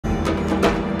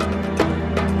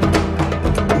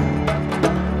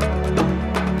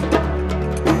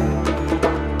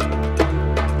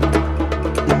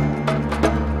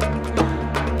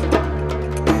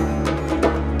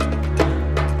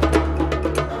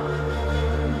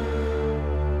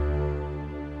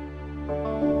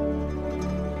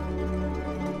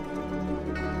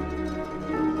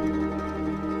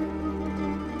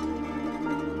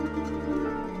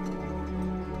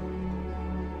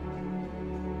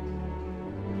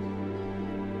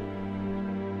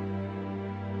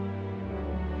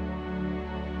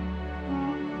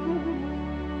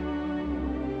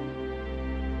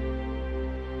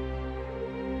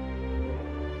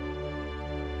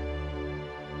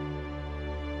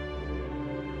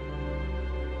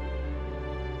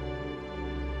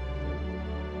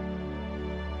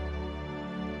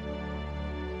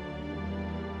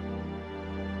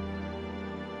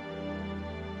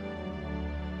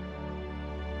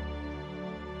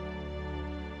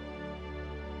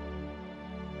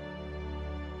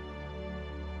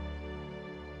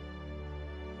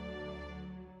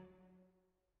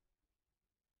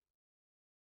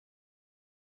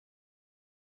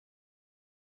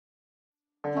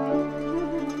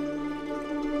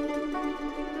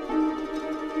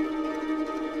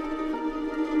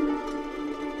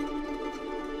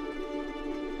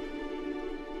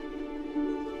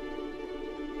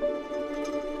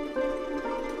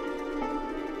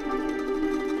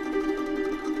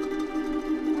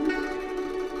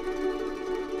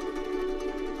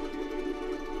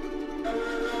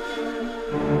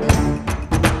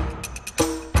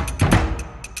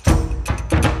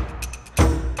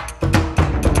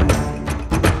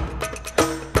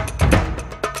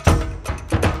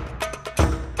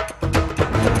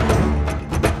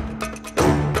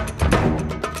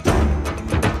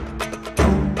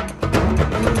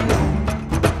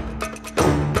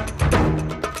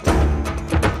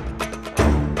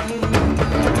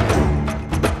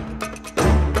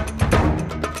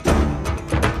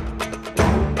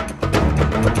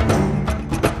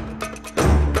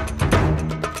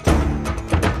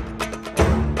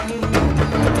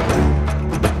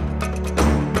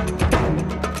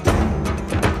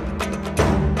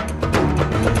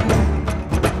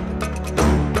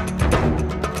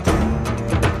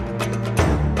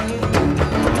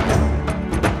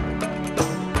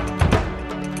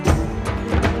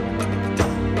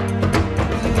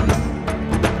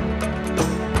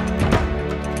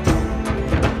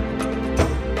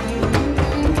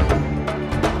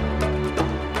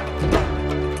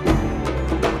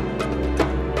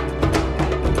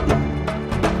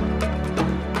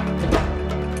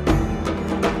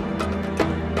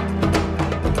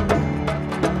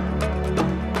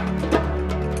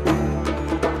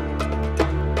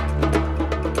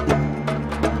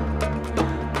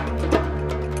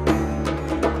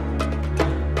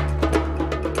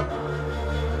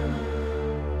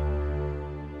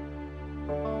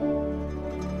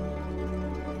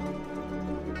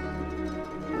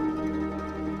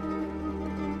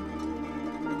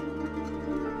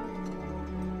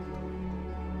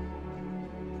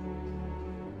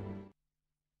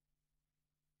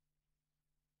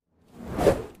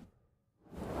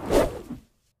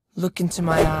Look into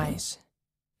my eyes.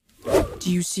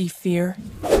 Do you see fear?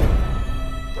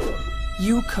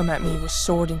 You come at me with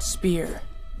sword and spear,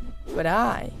 but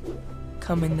I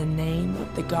come in the name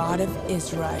of the God of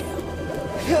Israel.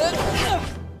 Yes!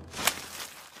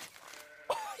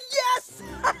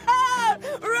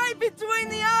 Right between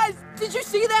the eyes! Did you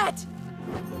see that?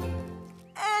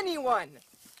 Anyone?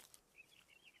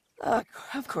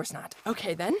 Of course not.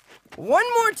 Okay then, one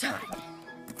more time.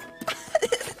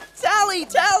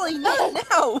 Tally, not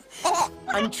now!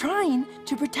 I'm trying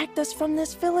to protect us from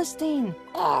this Philistine.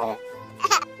 Whoa!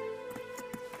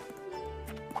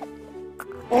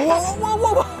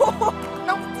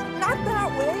 No, not that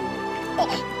way!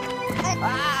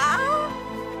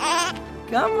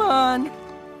 Come on!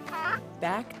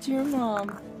 Back to your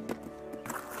mom.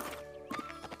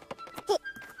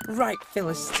 Right,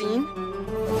 Philistine.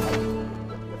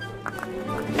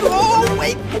 Oh,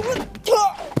 wait!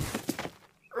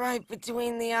 Right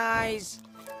between the eyes.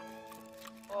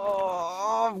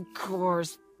 Oh, of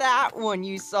course. That one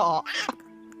you saw.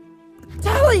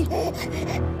 Tally!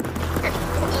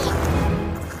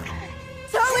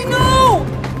 Tally, no!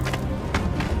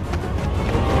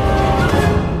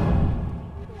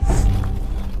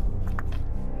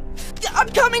 I'm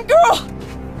coming, girl!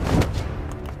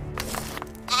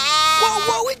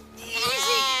 Whoa,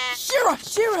 easy! Shira!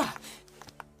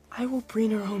 I will bring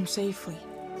her home safely.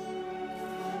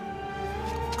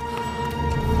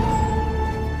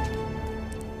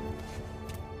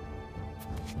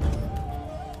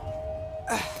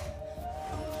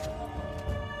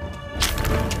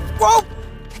 Whoa!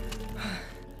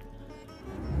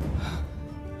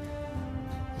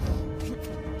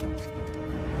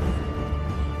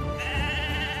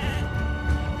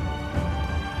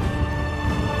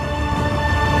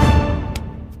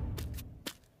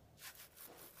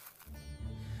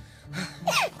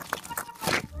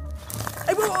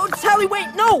 Tally, wait,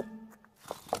 no!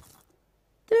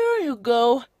 There you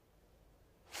go.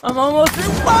 I'm almost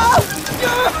there.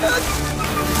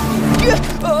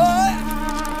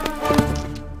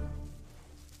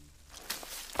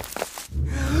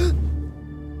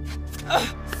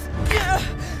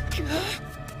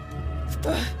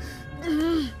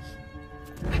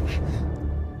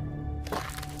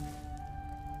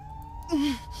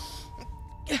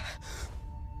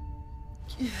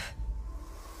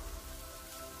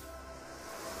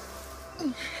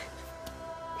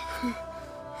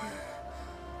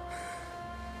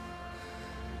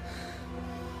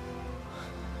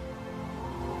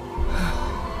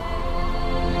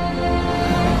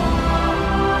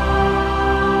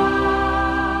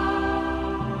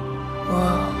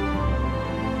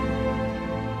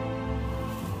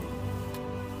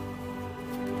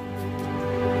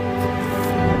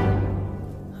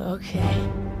 Okay.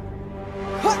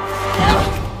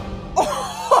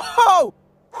 Oh!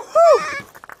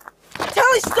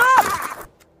 Tally, stop!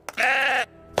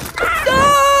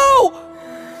 No!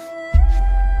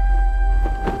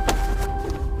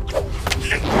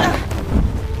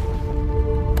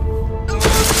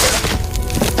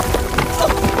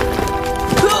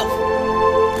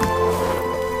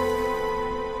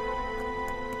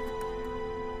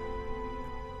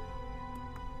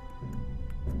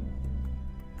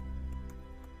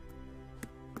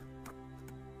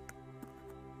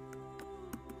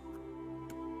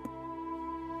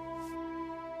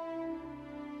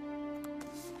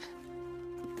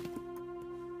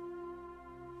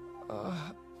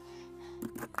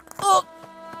 Oh,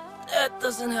 that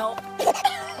doesn't help.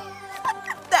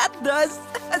 That does.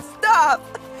 Stop.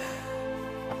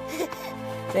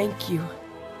 Thank you.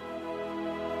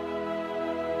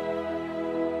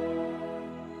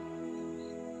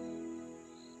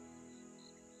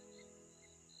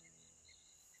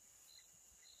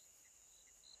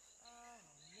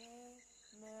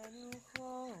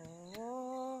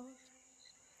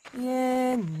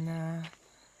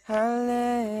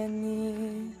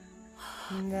 할래니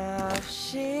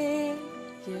נפשי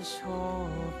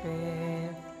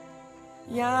ישובב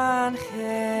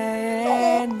ינחני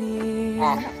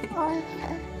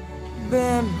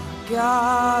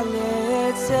במגע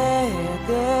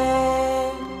לצדק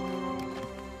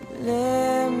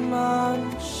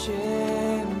למען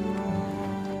שמו.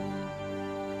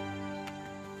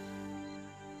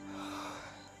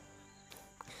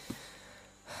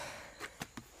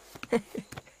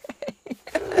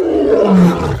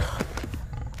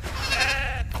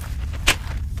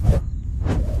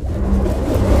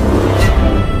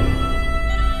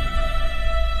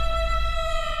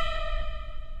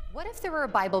 What if there were a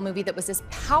Bible movie that was as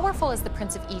powerful as The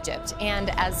Prince of Egypt and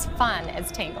as fun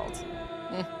as Tangled?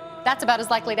 That's about as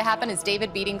likely to happen as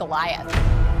David beating Goliath.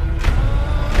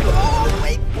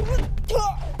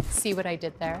 See what I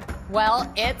did there?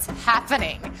 Well, it's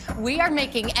happening. We are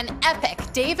making an epic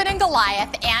David and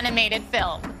Goliath animated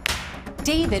film.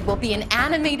 David will be an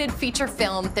animated feature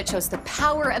film that shows the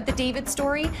power of the David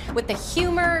story with the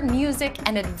humor, music,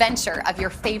 and adventure of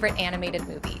your favorite animated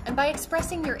movie. And by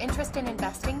expressing your interest in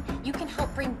investing, you can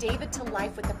help bring David to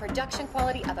life with the production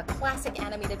quality of a classic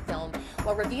animated film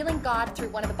while revealing God through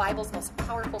one of the Bible's most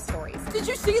powerful stories. Did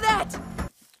you see that?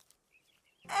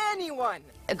 Anyone?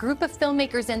 A group of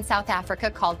filmmakers in South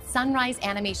Africa called Sunrise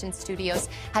Animation Studios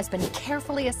has been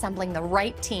carefully assembling the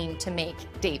right team to make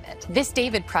David. This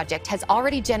David project has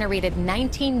already generated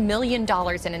 $19 million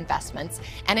in investments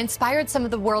and inspired some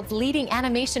of the world's leading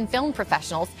animation film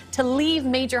professionals to leave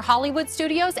major Hollywood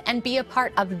studios and be a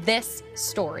part of this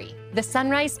story. The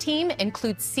Sunrise team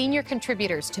includes senior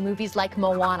contributors to movies like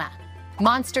Moana,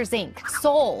 Monsters, Inc.,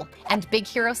 Soul, and Big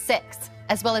Hero 6.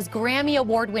 As well as Grammy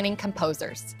Award-winning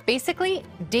composers. Basically,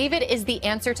 David is the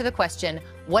answer to the question,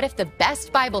 what if the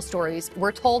best Bible stories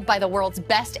were told by the world's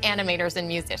best animators and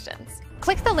musicians?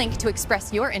 Click the link to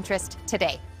express your interest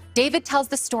today. David tells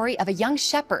the story of a young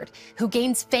shepherd who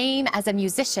gains fame as a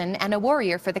musician and a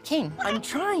warrior for the king. I'm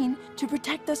trying to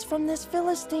protect us from this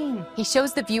Philistine. He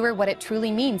shows the viewer what it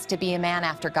truly means to be a man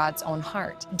after God's own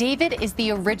heart. David is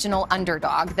the original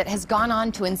underdog that has gone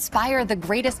on to inspire the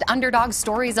greatest underdog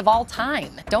stories of all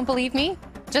time. Don't believe me?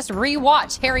 Just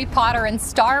re-watch Harry Potter and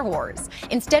Star Wars.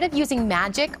 Instead of using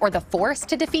magic or the Force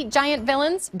to defeat giant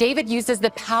villains, David uses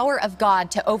the power of God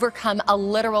to overcome a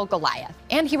literal Goliath.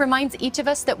 And he reminds each of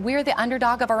us that we're the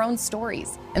underdog of our own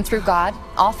stories. And through God,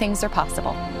 all things are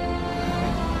possible.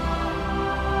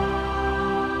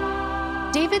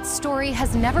 David's story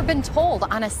has never been told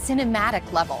on a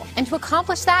cinematic level. And to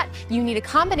accomplish that, you need a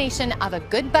combination of a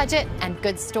good budget and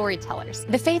good storytellers.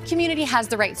 The faith community has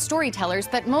the right storytellers,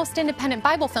 but most independent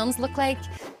Bible films look like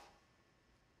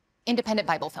independent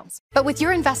Bible films. But with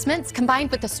your investments,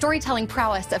 combined with the storytelling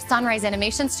prowess of Sunrise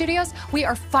Animation Studios, we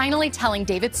are finally telling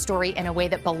David's story in a way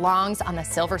that belongs on the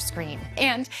silver screen.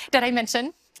 And, did I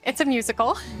mention, it's a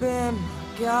musical?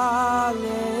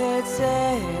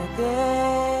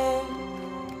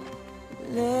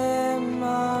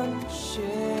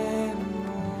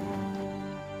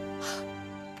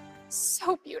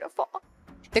 So beautiful.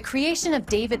 The creation of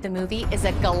David the movie is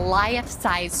a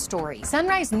Goliath-sized story.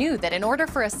 Sunrise knew that in order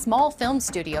for a small film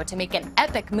studio to make an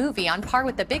epic movie on par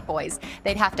with the big boys,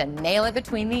 they'd have to nail it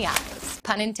between the eyes,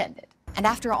 pun intended. And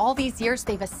after all these years,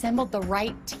 they've assembled the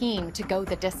right team to go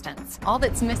the distance. All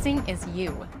that's missing is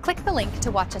you. Click the link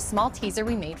to watch a small teaser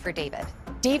we made for David.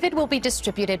 David will be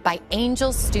distributed by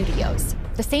Angel Studios,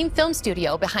 the same film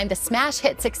studio behind the smash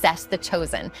hit success The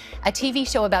Chosen, a TV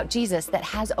show about Jesus that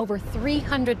has over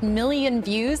 300 million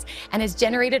views and has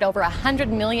generated over $100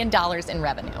 million in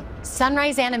revenue.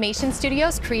 Sunrise Animation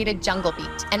Studios created Jungle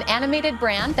Beat, an animated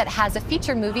brand that has a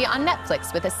feature movie on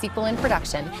Netflix with a sequel in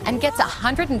production and gets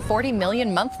 140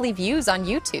 million monthly views on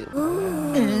YouTube.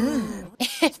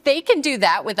 If they can do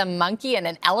that with a monkey and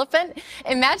an elephant,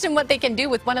 imagine what they can do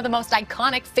with one of the most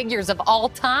iconic figures of all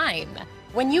time.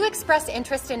 When you express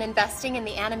interest in investing in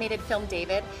the animated film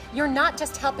David, you're not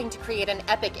just helping to create an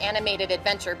epic animated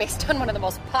adventure based on one of the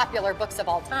most popular books of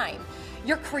all time.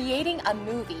 You're creating a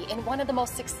movie in one of the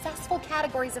most successful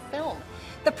categories of film.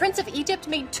 The Prince of Egypt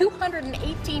made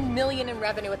 $218 million in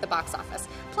revenue at the box office,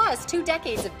 plus 2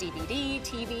 decades of DVD,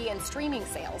 TV, and streaming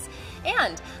sales.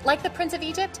 And like The Prince of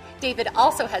Egypt, David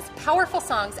also has powerful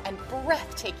songs and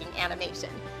breathtaking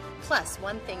animation. Plus,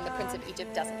 one thing the Prince of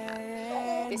Egypt doesn't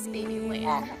have, this baby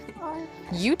lamb.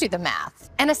 You do the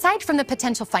math. And aside from the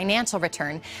potential financial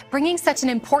return, bringing such an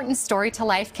important story to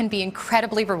life can be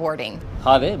incredibly rewarding.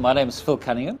 Hi there, my name is Phil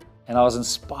Cunningham, and I was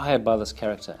inspired by this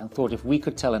character and thought if we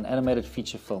could tell an animated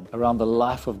feature film around the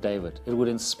life of David, it would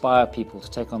inspire people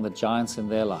to take on the giants in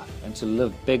their life and to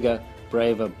live bigger,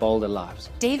 braver, bolder lives.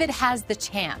 David has the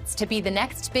chance to be the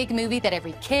next big movie that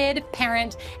every kid,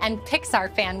 parent, and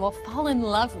Pixar fan will fall in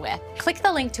love with. Click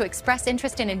the link to express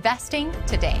interest in investing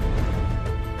today.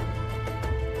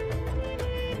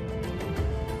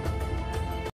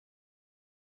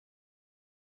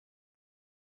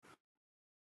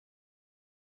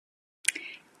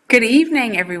 Good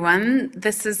evening, everyone.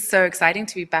 This is so exciting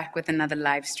to be back with another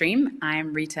live stream.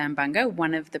 I'm Rita Mbanga,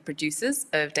 one of the producers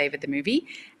of David the Movie,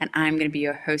 and I'm going to be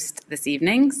your host this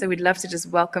evening. So we'd love to just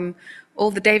welcome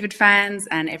all the David fans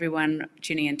and everyone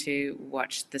tuning in to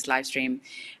watch this live stream.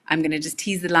 I'm going to just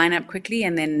tease the lineup quickly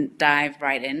and then dive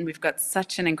right in. We've got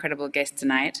such an incredible guest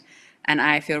tonight, and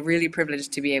I feel really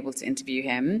privileged to be able to interview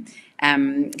him.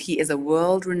 He is a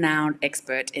world-renowned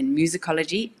expert in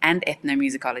musicology and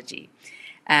ethnomusicology.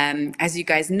 As you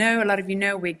guys know, a lot of you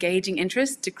know, we're gauging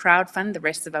interest to crowdfund the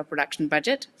rest of our production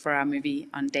budget for our movie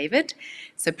on David.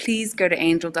 So please go to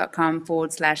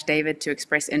angel.com/David to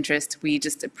express interest. We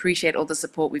just appreciate all the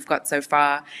support we've got so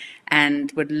far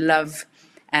and would love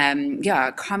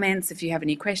comments if you have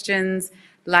any questions.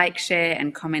 Like, share,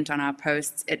 and comment on our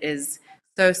posts. It is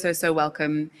so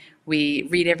welcome. We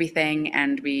read everything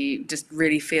and we just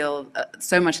really feel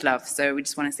so much love. So we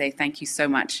just want to say thank you so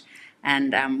much.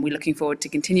 And we're looking forward to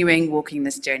continuing walking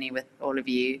this journey with all of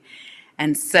you.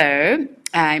 And so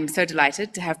I'm so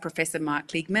delighted to have Professor Mark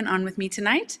Kligman on with me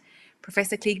tonight.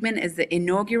 Professor Kligman is the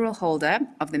inaugural holder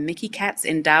of the Mickey Katz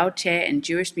Endowed Chair in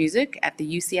Jewish Music at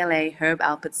the UCLA Herb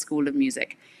Alpert School of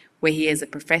Music, where he is a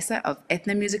professor of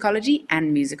ethnomusicology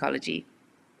and musicology.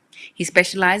 He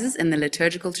specializes in the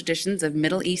liturgical traditions of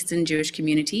Middle Eastern Jewish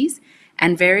communities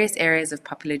and various areas of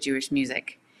popular Jewish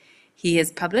music. He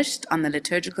has published on the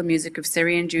liturgical music of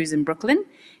Syrian Jews in Brooklyn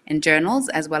in journals,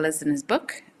 as well as in his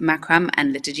book, Makram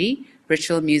and Liturgy,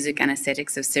 Ritual Music and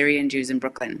Aesthetics of Syrian Jews in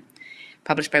Brooklyn,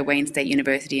 published by Wayne State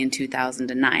University in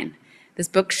 2009. This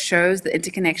book shows the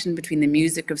interconnection between the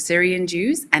music of Syrian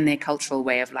Jews and their cultural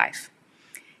way of life.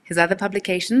 His other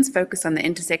publications focus on the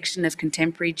intersection of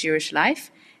contemporary Jewish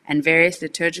life and various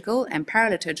liturgical and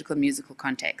paraliturgical musical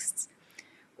contexts.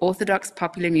 Orthodox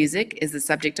popular music is the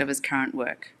subject of his current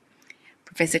work.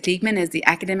 Professor Kligman is the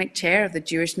academic chair of the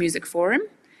Jewish Music Forum,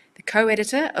 the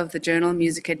co-editor of the journal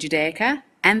Musica Judaica,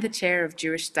 and the chair of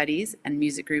Jewish Studies and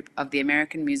Music Group of the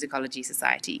American Musicology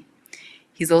Society.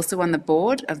 He's also on the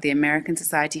board of the American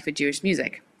Society for Jewish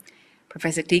Music.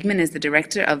 Professor Kligman is the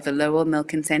director of the Lowell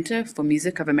Milken Center for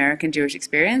Music of American Jewish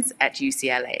Experience at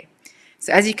UCLA.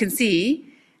 So as you can see,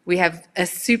 we have a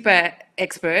super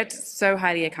expert, so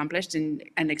highly accomplished and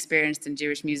experienced in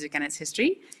Jewish music and its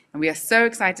history. And we are so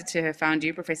excited to have found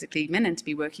you, Professor Kligman, and to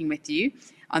be working with you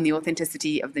on the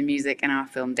authenticity of the music in our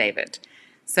film, David.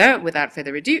 So without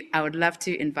further ado, I would love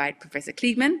to invite Professor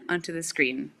Kligman onto the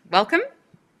screen. Welcome.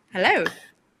 Hello.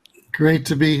 Great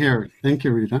to be here. Thank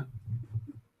you, Rita.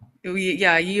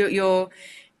 Yeah,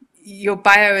 your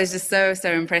bio is just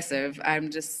so impressive. I'm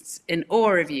just in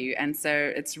awe of you, and so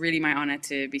it's really my honor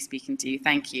to be speaking to you.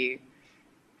 Thank you.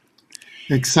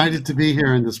 Excited to be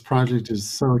here, and this project is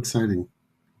so exciting.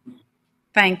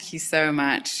 Thank you so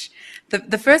much.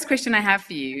 The first question I have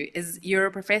for you is, you're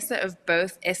a professor of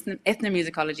both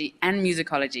ethnomusicology and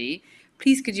musicology.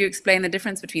 Please, could you explain the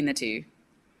difference between the two?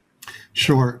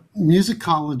 Sure.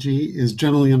 Musicology is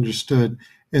generally understood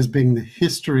as being the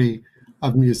history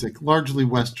of music, largely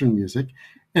Western music.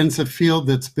 And it's a field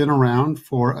that's been around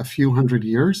for a few hundred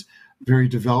years, very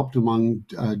developed among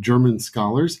German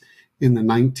scholars in the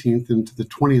 19th into the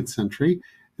 20th century.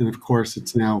 And of course,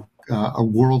 it's now a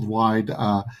worldwide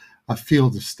a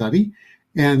field of study.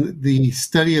 And the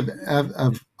study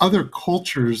of other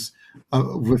cultures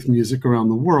with music around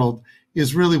the world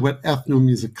is really what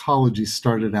ethnomusicology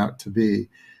started out to be.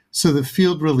 So the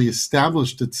field really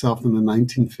established itself in the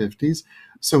 1950s.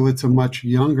 So it's a much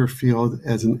younger field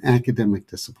as an academic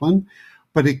discipline.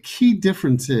 But a key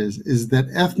difference is that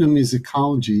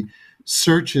ethnomusicology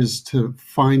searches to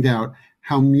find out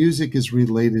how music is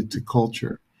related to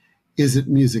culture. Is it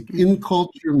music in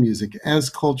culture, music as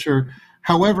culture?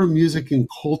 However, music and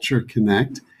culture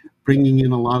connect, bringing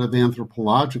in a lot of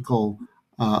anthropological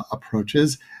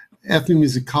approaches.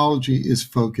 Ethnomusicology is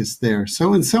focused there.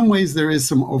 So in some ways, there is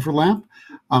some overlap.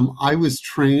 I was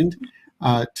trained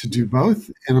to do both,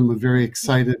 and I'm very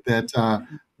excited that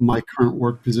my current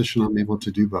work position, I'm able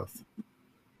to do both.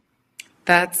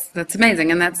 That's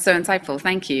amazing, and that's so insightful.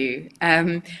 Thank you.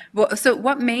 So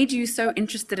what made you so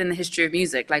interested in the history of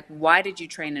music? Like, why did you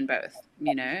train in both?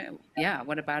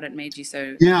 What about it made you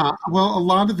so? Yeah, well, a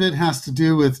lot of it has to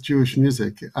do with Jewish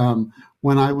music.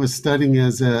 When I was studying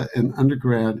as an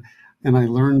undergrad, and I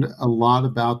learned a lot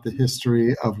about the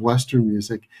history of Western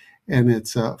music and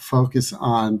its focus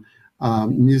on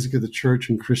music of the church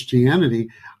and Christianity,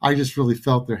 I just really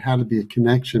felt there had to be a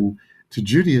connection to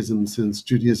Judaism, since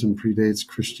Judaism predates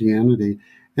Christianity.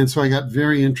 And so I got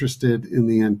very interested in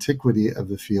the antiquity of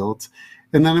the fields.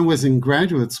 And then I was in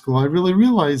graduate school, I really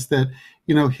realized that,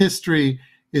 history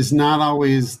is not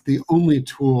always the only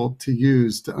tool to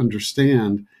use to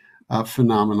understand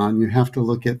phenomenon. You have to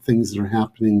look at things that are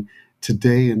happening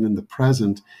today and in the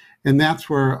present. And that's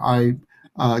where I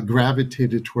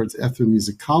gravitated towards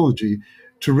ethnomusicology,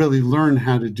 to really learn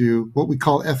how to do what we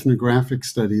call ethnographic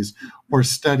studies, or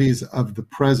studies of the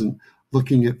present,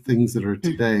 looking at things that are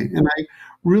today. And I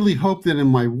really hope that in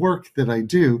my work that I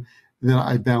do, that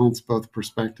I balance both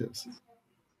perspectives.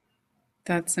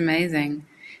 That's amazing.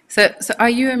 So are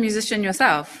you a musician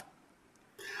yourself?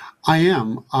 I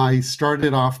am. I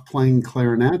started off playing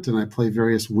clarinet, and I play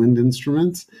various wind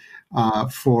instruments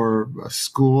for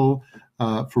school.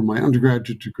 For my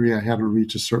undergraduate degree, I had to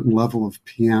reach a certain level of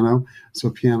piano, so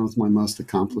piano is my most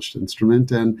accomplished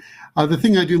instrument. And the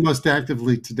thing I do most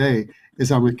actively today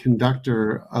is I'm a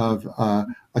conductor of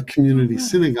a community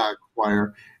synagogue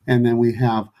choir, and then we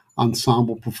have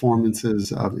ensemble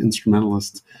performances of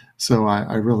instrumentalists. So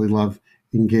I really love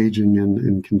engaging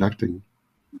in conducting.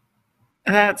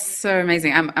 That's so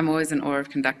amazing. I'm always in awe of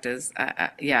conductors.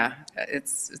 Yeah,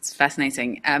 it's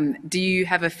fascinating. Do you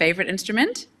have a favorite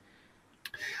instrument?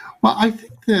 Well, I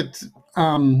think that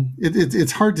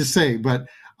it's hard to say, but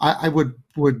I would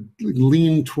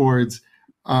lean towards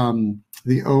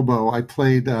the oboe. I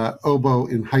played oboe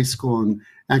in high school and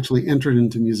actually entered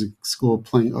into music school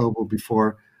playing oboe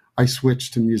before I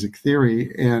switched to music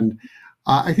theory. And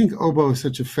I think oboe is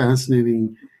such a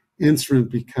fascinating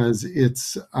instrument because it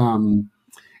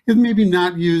may be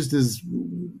not used as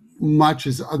much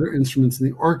as other instruments in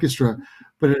the orchestra,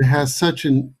 but it has such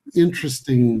an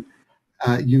interesting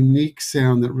unique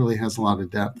sound that really has a lot of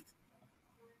depth.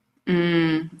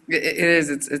 It is.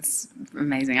 It's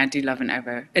amazing. I do love an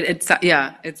oboe.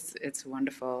 It's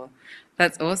wonderful.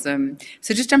 That's awesome.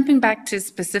 So just jumping back to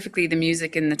specifically the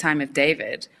music in the time of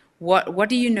David, what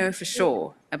do you know for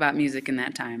sure about music in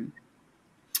that time?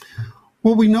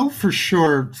 What we know for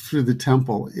sure through the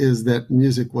temple is that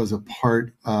music was a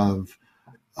part of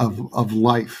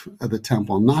life at the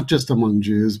temple, not just among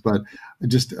Jews, but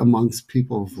just amongst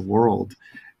people of the world.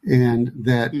 And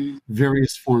that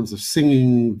various forms of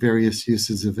singing, various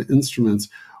uses of instruments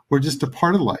were just a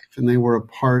part of life. And they were a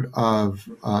part of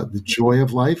the joy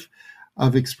of life,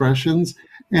 of expressions.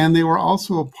 And they were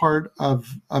also a part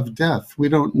of death. We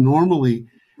don't normally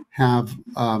have,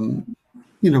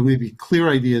 maybe clear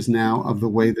ideas now of the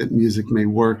way that music may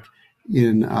work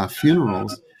in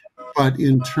funerals. But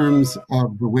in terms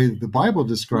of the way that the Bible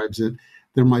describes it,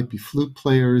 there might be flute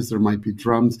players, there might be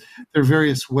drums. There are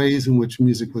various ways in which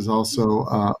music was also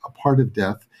a part of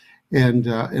death and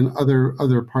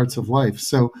other parts of life.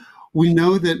 So we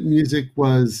know that music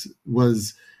was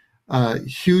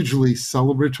hugely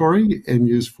celebratory and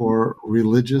used for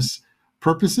religious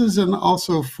purposes and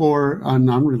also for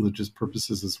non-religious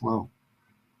purposes as well.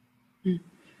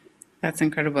 That's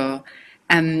incredible.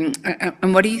 And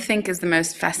what do you think is the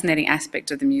most fascinating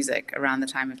aspect of the music around the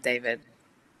time of David?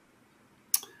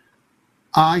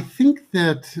 I think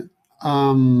that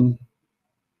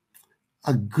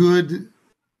a good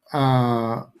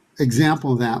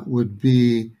example of that would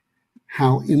be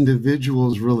how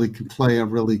individuals really could play a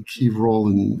really key role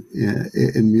in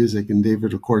music, and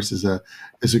David, of course, is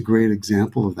a great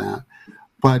example of that.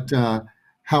 But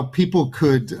how people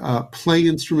could play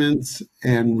instruments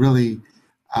and really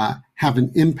have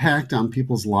an impact on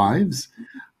people's lives,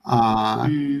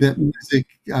 that music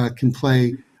can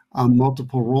play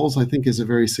multiple roles, I think is a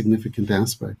very significant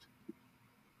aspect.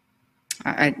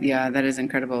 Yeah, that is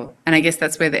incredible. And I guess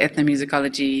that's where the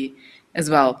ethnomusicology as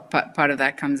well, part of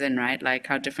that comes in, right? Like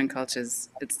how different cultures,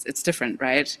 it's different,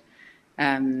 right?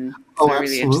 So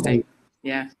really interesting.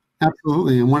 Yeah.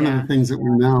 Absolutely. And one of the things that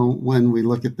we know when we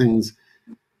look at things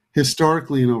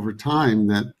historically and over time,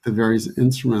 that the various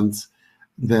instruments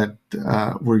that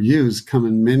were used come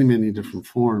in many, many different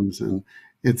forms. And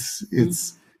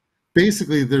it's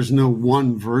basically, there's no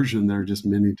one version, there are just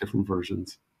many different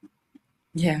versions.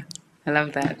 Yeah, I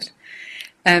love that.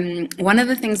 One of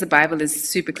the things the Bible is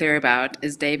super clear about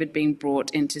is David being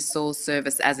brought into Saul's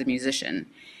service as a musician.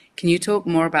 Can you talk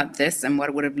more about this and what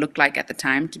it would have looked like at the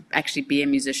time to actually be a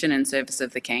musician in service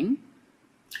of the king?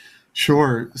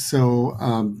 Sure. So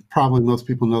probably most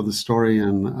people know the story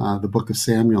in the book of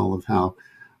Samuel of how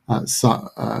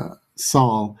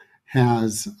Saul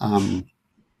has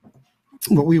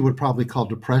what we would probably call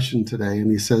depression today. And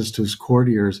he says to his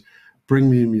courtiers, bring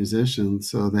me a musician.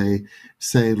 So they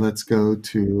say, let's go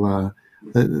to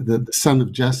the son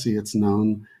of Jesse. It's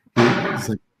known. He's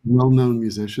like a well-known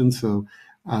musician. So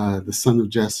the son of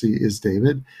Jesse is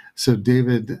David. So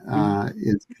David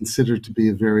is considered to be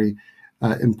a very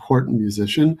important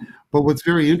musician. But what's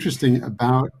very interesting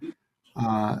about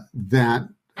that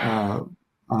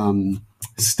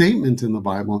statement in the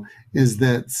Bible is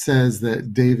that says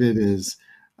that David is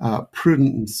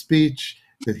prudent in speech,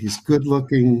 that he's good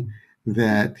looking,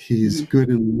 that he's good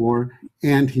in war,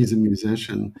 and he's a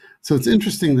musician. So it's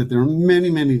interesting that there are many,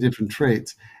 many different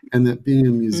traits, and that being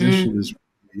a musician is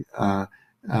really,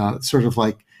 sort of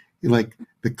like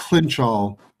the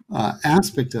clinch-all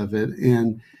aspect of it.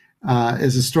 And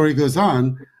as the story goes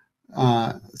on,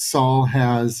 Saul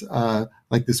has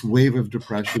like this wave of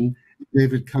depression.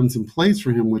 David comes and plays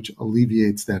for him, which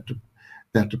alleviates that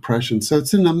that depression. So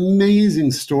it's an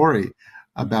amazing story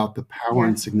about the power Yeah.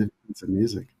 and significance of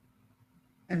music.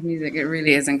 Of music, it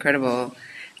really is incredible.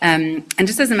 And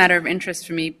just as a matter of interest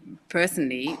for me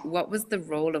personally, what was the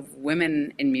role of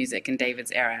women in music in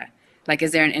David's era? Like,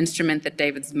 is there an instrument that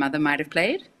David's mother might have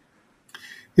played?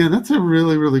 Yeah, that's a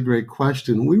really, really great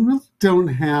question. We really don't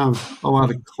have a lot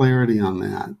of clarity on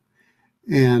that.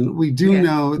 And we do Okay.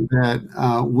 know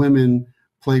that women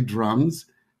played drums,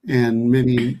 and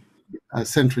many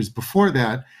centuries before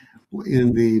that,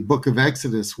 in the book of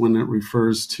Exodus, when it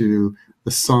refers to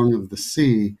the Song of the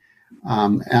Sea,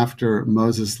 after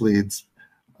Moses leads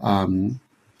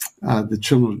the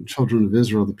children of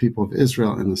Israel, the people of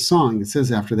Israel, in the song, it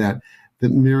says after that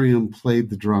Miriam played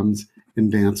the drums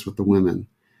and danced with the women.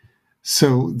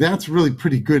 So that's really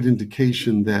pretty good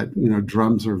indication that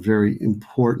drums are a very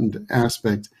important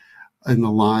aspect in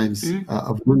the lives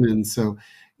of women. So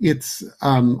it's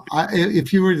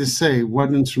if you were to say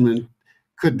what instrument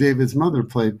could David's mother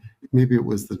play, maybe it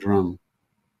was the drum.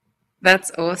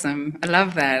 That's awesome. I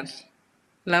love that.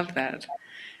 Love that.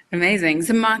 Amazing.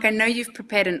 So, Mark, I know you've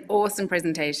prepared an awesome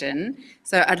presentation.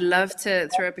 So, I'd love to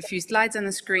throw up a few slides on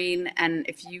the screen, and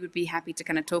if you would be happy to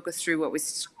kind of talk us through what we're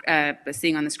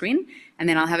seeing on the screen, and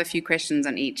then I'll have a few questions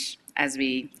on each as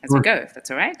we go, if that's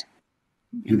all right.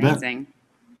 You bet. Amazing.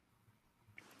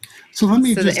 So let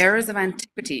me So just the eras of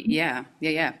antiquity. Yeah.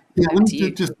 let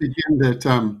me just begin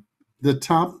that the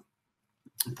top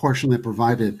portion that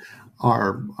provided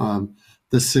are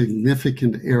the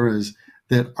significant eras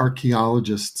that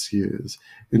archaeologists use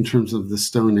in terms of the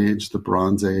Stone Age, the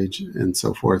Bronze Age, and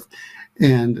so forth.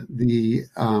 And the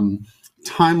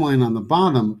timeline on the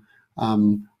bottom,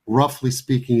 roughly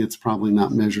speaking, it's probably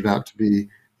not measured out to be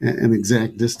an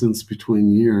exact distance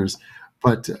between years,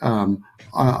 but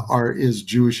is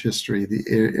Jewish history, the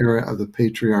era of the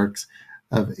patriarchs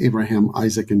of Abraham,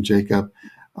 Isaac, and Jacob,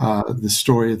 the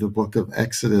story of the book of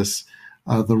Exodus,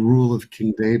 the rule of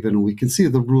King David. And we can see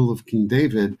the rule of King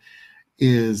David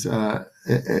is an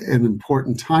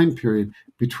important time period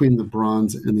between the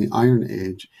Bronze and the Iron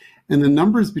Age. And the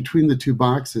numbers between the two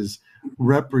boxes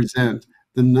represent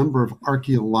the number of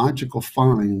archaeological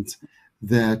finds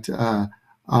that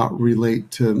relate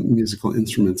to musical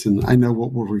instruments. And I know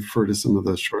we'll refer to some of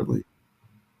those shortly.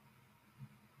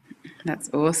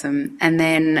 That's awesome. And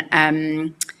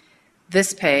then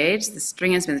this page, the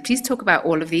string instruments, please talk about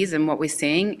all of these and what we're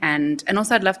seeing. And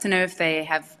also I'd love to know if they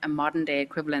have a modern day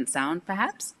equivalent sound,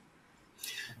 perhaps.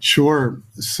 Sure.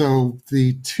 So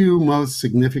the two most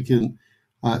significant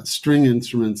string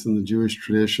instruments in the Jewish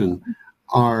tradition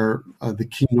are the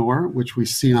kinnor, which we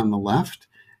see on the left,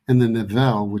 and the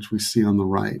nevel, which we see on the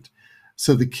right.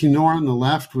 So the kinnor on the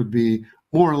left would be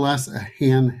more or less a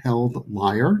handheld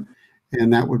lyre,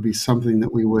 and that would be something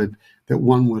that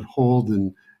one would hold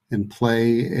and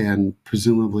play and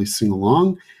presumably sing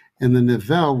along. And the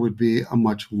nevel would be a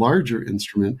much larger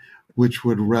instrument, which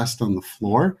would rest on the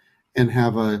floor and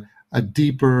have a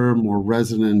deeper, more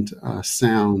resonant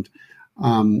sound.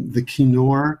 The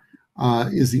kinnor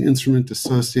is the instrument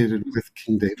associated with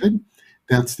King David.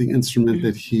 That's the instrument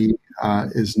that he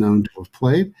is known to have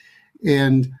played.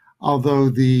 And although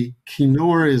the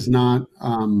kinnor is not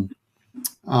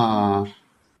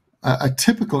a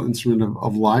typical instrument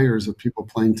of lyres of people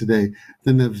playing today,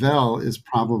 the nevel is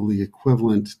probably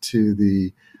equivalent to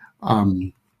the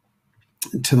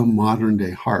modern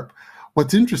day harp.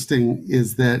 What's interesting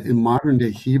is that in modern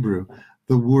day Hebrew,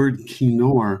 the word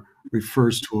kinnor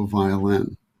refers to a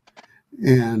violin.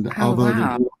 And although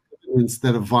the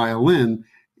instead of violin,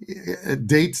 it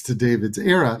dates to David's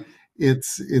era,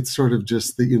 it's sort of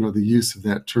just the use of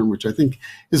that term, which I think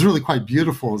is really quite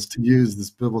beautiful, is to use this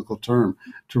biblical term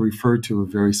to refer to a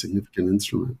very significant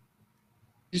instrument.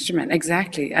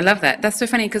 Exactly. I love that. That's so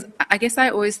funny, because I guess I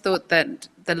always thought that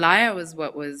the lyre was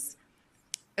what was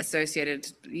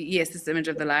associated. Yes, this image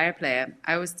of the lyre player.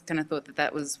 I always kind of thought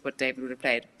that was what David would have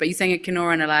played. But you're saying a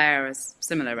kinnor and a lyre are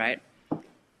similar, right?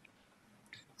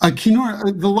 A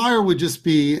kinnor, the lyre would just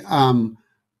be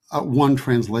one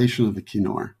translation of the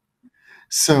kinnor.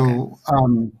 So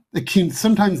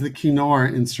sometimes the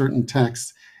kinnor in certain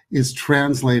texts is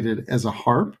translated as a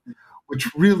harp,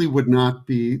 which really would not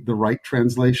be the right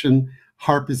translation.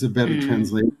 Harp is a better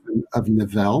translation of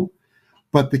nevel,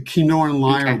 but the kinnor and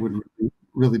lyre would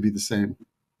really be the same.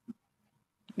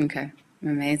 Okay,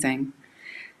 amazing.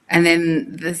 And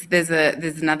then there's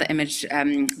another image,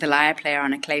 the lyre player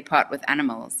on a clay pot with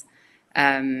animals.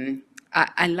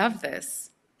 I love this.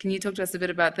 Can you talk to us a bit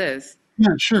about this?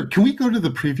 Yeah, sure. Can we go to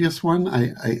the previous one?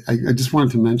 I just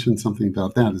wanted to mention something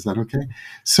about that. Is that okay?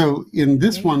 So in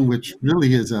this one, which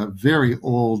really is a very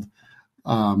old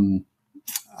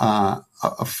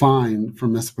a find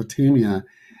from Mesopotamia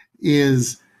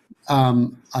is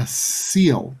a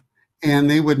seal. And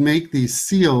they would make these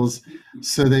seals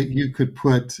so that you could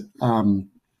put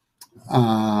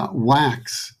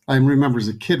wax. I remember as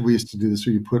a kid, we used to do this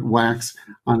where you put wax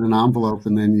on an envelope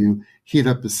and then you heat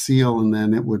up the seal and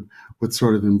then it would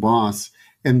sort of emboss.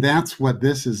 And that's what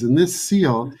this is. And this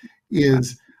seal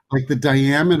is like the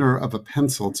diameter of a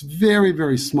pencil. It's very,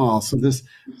 very small. So this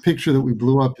picture that we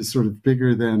blew up is sort of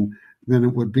bigger than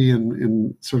it would be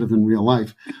in sort of in real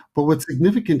life. But what's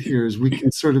significant here is we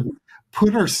can sort of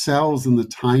put ourselves in the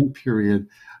time period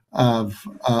of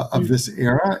this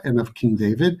era and of King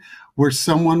David, where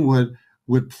someone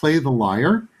would play the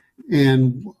lyre.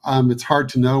 And it's hard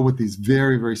to know with these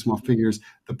very, very small figures,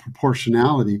 the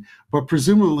proportionality, but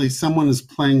presumably someone is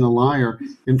playing the lyre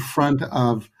in front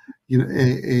of, you know,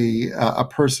 a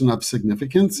person of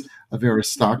significance, of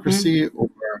aristocracy,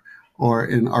 or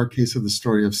in our case of the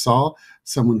story of Saul,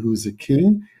 someone who's a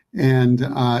king. And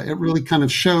it really kind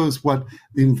of shows what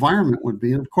the environment would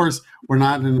be. And of course, we're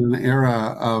not in an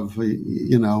era of, of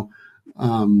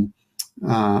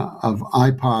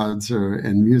iPods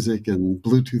and music and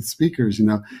Bluetooth speakers,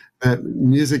 that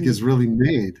music is really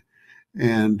made.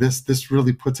 And this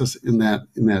really puts us in that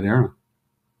era.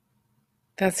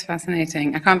 That's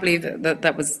fascinating. I can't believe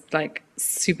that was like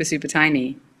super, super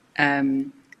tiny.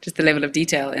 Just the level of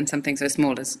detail in something so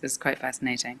small is quite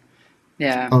fascinating.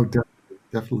 Yeah. Oh,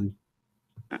 definitely.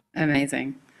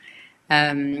 Amazing.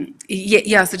 So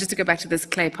just to go back to this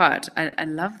clay pot, I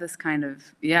love this kind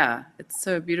of, it's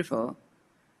so beautiful.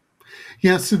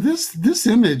 Yeah, so this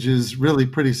image is really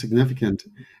pretty significant.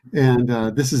 And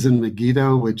this is in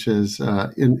Megiddo, which is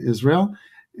in Israel.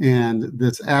 And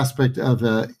this aspect of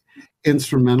an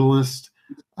instrumentalist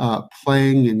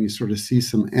playing, and you sort of see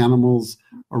some animals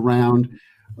around,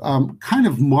 kind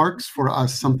of marks for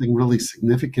us something really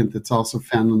significant that's also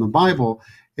found in the Bible,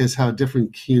 is how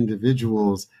different key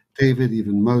individuals, David,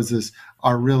 even Moses,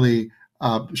 are really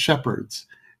shepherds.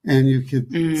 And you could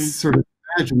sort of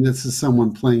imagine this is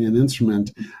someone playing an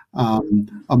instrument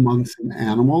among some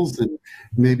animals, and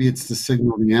maybe it's to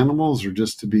signal the animals or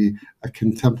just to be a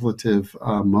contemplative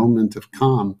moment of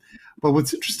calm. But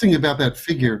what's interesting about that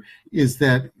figure is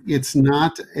that it's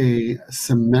not a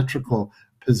symmetrical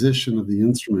position of the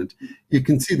instrument. You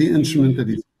can see the instrument that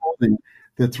he's holding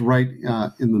that's right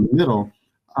in the middle.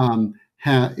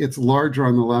 It's larger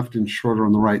on the left and shorter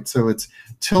on the right. So it's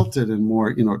tilted and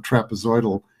more,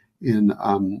 trapezoidal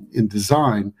in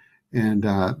design. And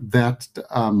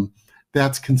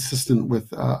that's consistent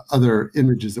with other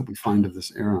images that we find of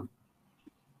this era.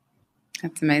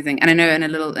 That's amazing. And I know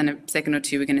in a second or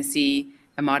two, we're going to see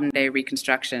a modern day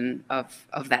reconstruction of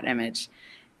that image.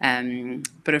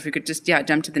 But if we could just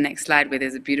jump to the next slide where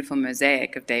there's a beautiful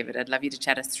mosaic of David. I'd love you to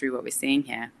chat us through what we're seeing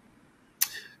here.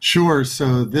 Sure.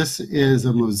 So this is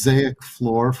a mosaic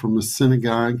floor from a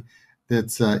synagogue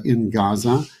that's in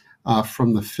Gaza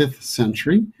from the 5th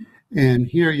century. And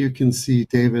here you can see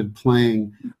David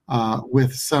playing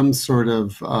with some sort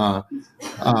of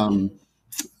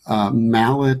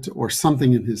mallet or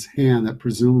something in his hand that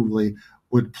presumably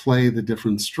would play the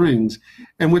different strings.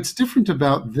 And what's different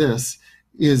about this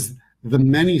is the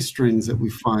many strings that we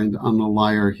find on the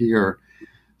lyre here.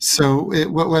 So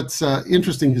what's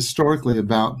interesting historically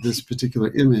about this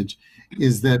particular image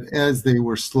is that as they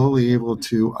were slowly able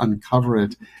to uncover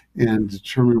it and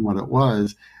determine what it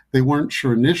was, they weren't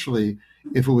sure initially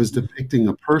if it was depicting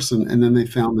a person, and then they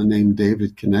found the name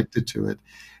David connected to it.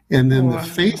 And then the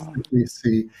face that we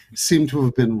see seemed to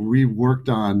have been reworked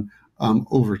on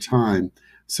over time.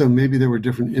 So maybe there were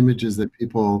different images that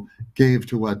people gave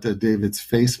to what David's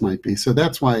face might be. So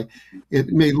that's why it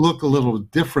may look a little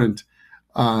different,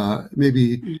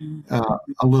 maybe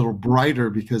a little brighter,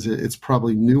 because it's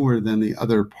probably newer than the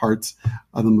other parts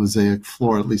of the mosaic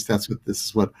floor. At least this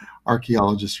is what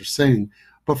archaeologists are saying.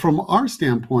 But from our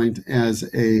standpoint, as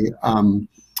trying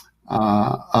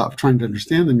to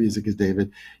understand the music of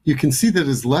David, you can see that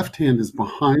his left hand is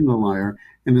behind the lyre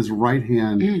and his right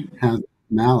hand has a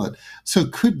mallet. So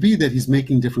it could be that he's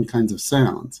making different kinds of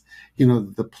sounds.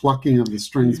 The plucking of the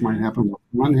strings might happen with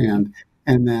one hand,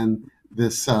 and then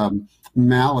this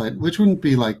mallet, which wouldn't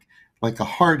be like a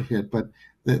hard hit, but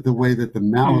the way that the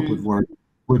mallet would work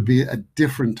would be a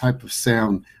different type of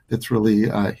sound that's really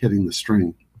hitting the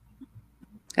string.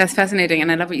 That's fascinating.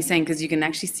 And I love what you're saying, because you can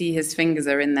actually see his fingers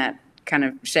are in that kind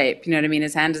of shape. You know what I mean?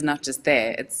 His hand is not just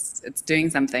there. It's doing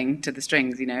something to the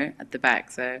strings, at the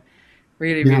back. So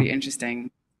really, really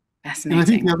interesting. Fascinating. And I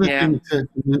think the other thing to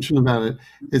mention about it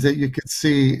is that you could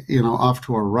see, off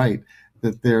to our right,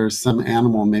 that there's some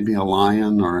animal, maybe a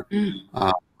lion or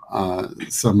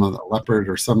some other leopard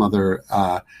or some other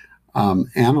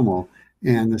animal.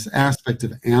 And this aspect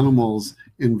of animals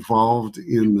involved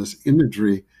in this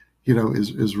imagery,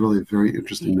 is really a very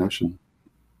interesting notion.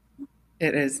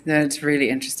 It is. No, it's really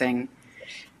interesting.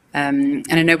 And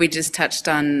I know we just touched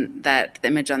on that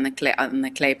image on the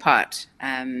clay pot.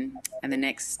 And the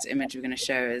next image we're going to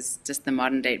show is just the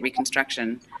modern day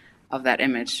reconstruction of that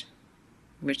image,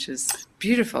 which is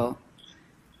beautiful.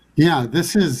 Yeah,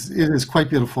 it is quite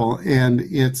beautiful, and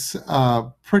it's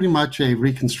pretty much a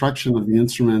reconstruction of the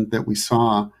instrument that we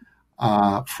saw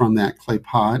from that clay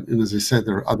pot. And as I said,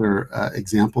 there are other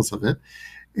examples of it.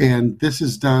 And this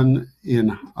is done in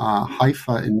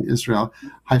Haifa in Israel.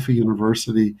 Haifa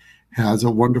University has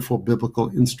a wonderful biblical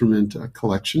instrument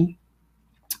collection.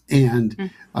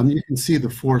 And you can see the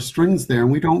 4 strings there,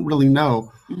 and we don't really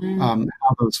know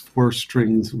how those 4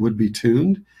 strings would be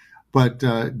tuned, but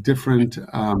different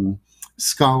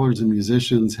scholars and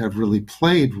musicians have really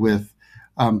played with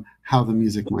how the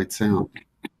music might sound.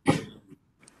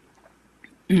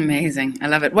 Amazing. I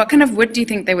love it. What kind of wood do you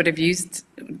think they would have used,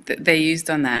 they used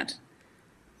on that?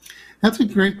 That's a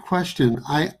great question.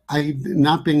 I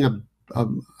not being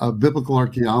a biblical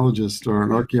archaeologist or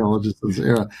an archaeologist of this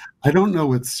era, I don't know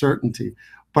with certainty,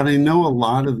 but I know a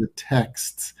lot of the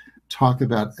texts talk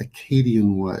about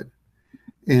Akkadian wood.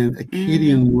 And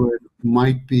Akkadian wood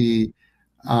might be,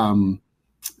 and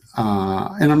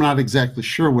I'm not exactly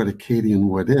sure what Akkadian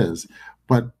wood is,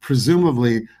 but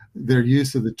presumably their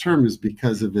use of the term is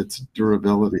because of its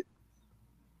durability.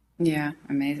 Yeah,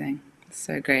 amazing.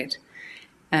 So great.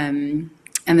 And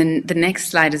then the next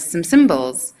slide is some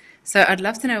symbols. So I'd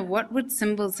love to know, what would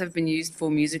symbols have been used for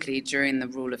musically during the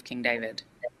rule of King David?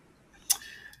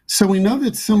 So we know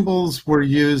that cymbals were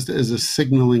used as a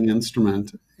signaling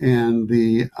instrument, and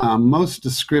the most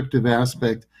descriptive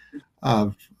aspect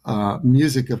of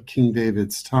music of King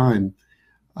David's time,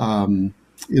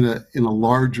 in a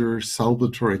larger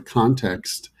celebratory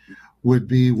context, would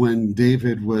be when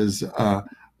David was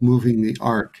moving the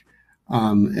ark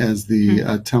as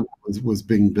the temple was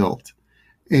being built.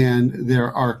 And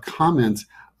there are comments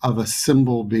of a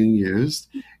cymbal being used,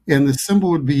 and the cymbal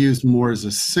would be used more as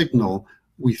a signal,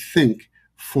 we think,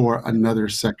 for another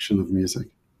section of music.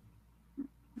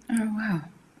 Oh, wow.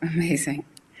 Amazing.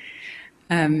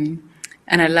 And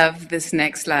I love this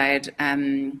next slide.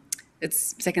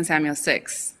 It's 2 Samuel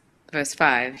 6, verse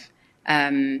 5.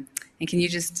 And can you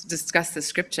just discuss the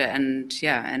scripture and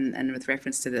with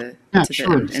reference to the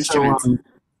instruments?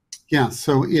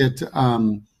 So it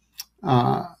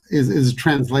is a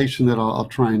translation that I'll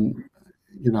try and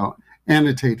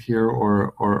annotate here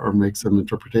or make some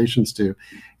interpretations to.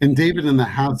 And David in the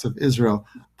house of Israel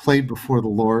played before the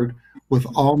Lord with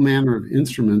all manner of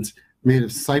instruments made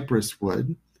of cypress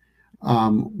wood,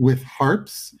 with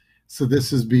harps. So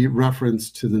this is be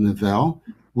reference to the Nevel,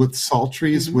 with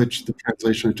psalteries, which the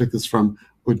translation I took this from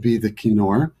would be the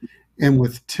Kinnor, and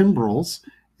with timbrels,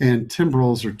 and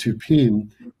timbrels or tupim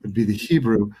would be the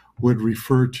Hebrew, would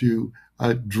refer to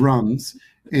drums,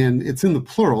 and it's in the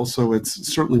plural, so it's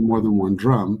certainly more than one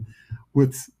drum,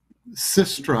 with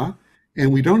sistra,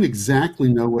 and we don't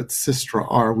exactly know what sistra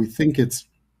are. We think it's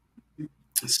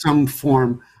some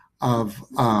form of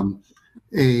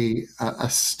a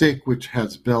stick which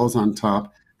has bells on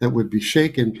top that would be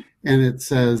shaken, and it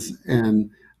says, and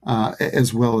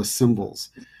as well as cymbals.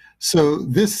 So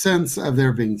this sense of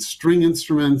there being string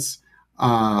instruments,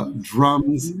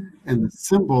 drums, and the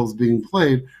cymbals being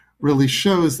played really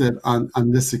shows that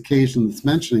on this occasion that's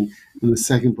mentioning in the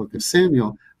 2nd book of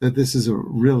Samuel, that this is a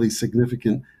really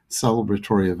significant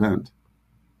celebratory event.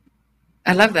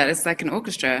 I love that. It's like an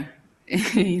orchestra,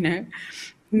 It's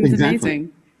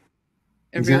amazing.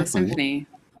 A real symphony.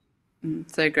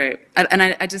 So great. And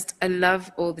I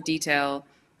love all the detail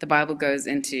the Bible goes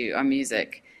into on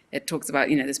music. It talks about,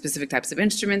 the specific types of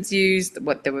instruments used,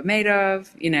 what they were made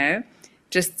of,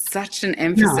 just such an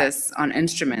emphasis on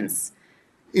instruments.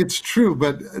 It's true,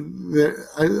 but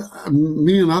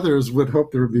me and others would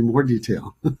hope there would be more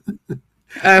detail.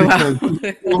 Oh, wow.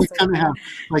 We kind of have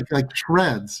like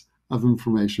shreds of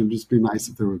information. It'd just be nice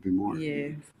if there would be more.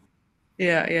 Yes.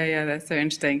 Yeah. That's so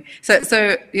interesting.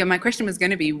 So my question was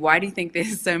going to be, why do you think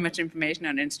there's so much information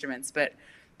on instruments? But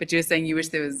you're saying you wish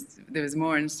there was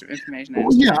more information on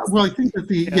instruments. Well, I think that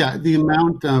the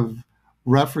amount of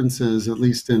references, at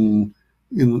least in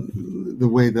the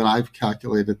way that I've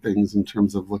calculated things in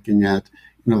terms of looking at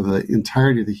the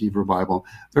entirety of the Hebrew Bible,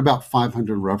 there are about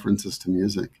 500 references to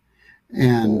music,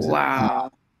 and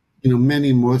wow.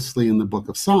 Many mostly in the Book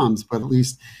of Psalms, but at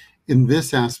least in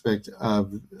this aspect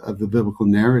of the biblical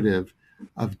narrative,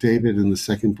 of David in the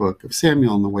second book of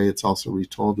Samuel, and the way it's also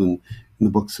retold in the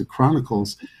books of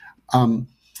Chronicles,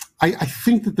 I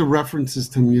think that the references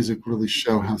to music really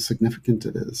show how significant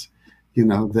it is.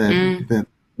 That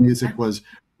music was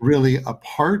really a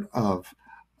part of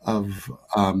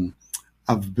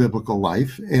biblical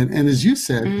life, and as you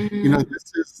said,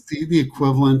 this is the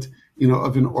equivalent,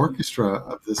 of an orchestra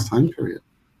of this time period.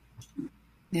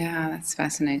 Yeah, that's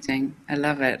fascinating. I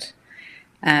love it.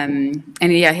 And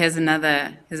yeah, here's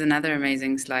another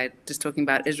amazing slide, just talking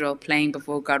about Israel playing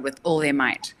before God with all their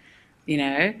might,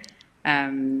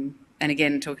 and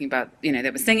again talking about,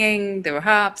 they were singing, there were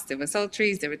harps, there were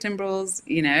psalteries, there were timbrels,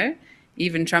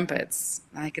 even trumpets.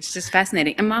 Like, it's just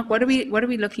fascinating. And Mark, what are we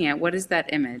looking at? What is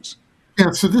that image?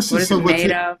 Yeah, so this What is is it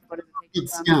made of? What is it taken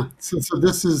from? Yeah, so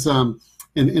this is an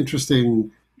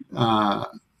interesting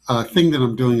thing that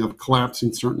I'm doing of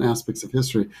collapsing certain aspects of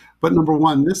history. But number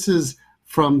one, this is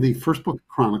from the first book of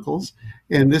Chronicles,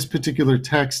 and this particular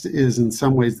text is in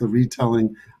some ways the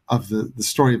retelling of the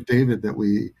story of David that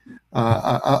we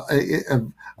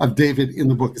of David in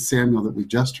the book of Samuel that we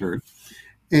just heard,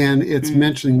 and it's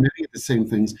mentioning many of the same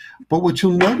things. But what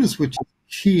you'll notice, which is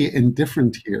key and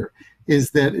different here,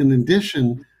 is that in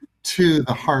addition to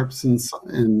the harps and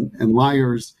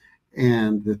lyres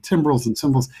and the timbrels and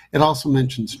cymbals, it also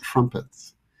mentions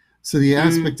trumpets. So the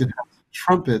aspect of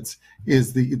trumpets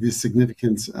is the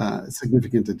significant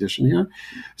addition here.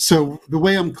 So the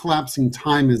way I'm collapsing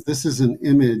time is, this is an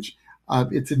image.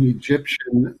 It's an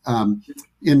Egyptian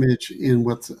image in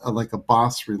what's like a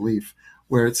bas relief,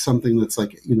 where it's something that's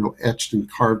like etched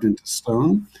and carved into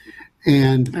stone.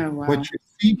 And what you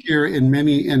see here in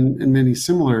many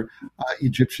similar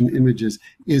Egyptian images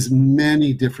is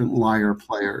many different lyre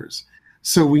players.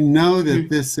 So we know that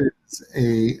this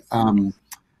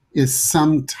is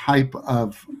some type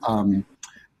of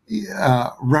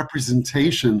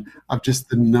representation of just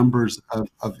the numbers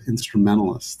of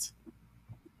instrumentalists.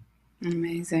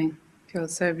 Amazing.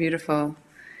 Feels so beautiful.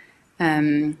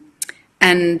 And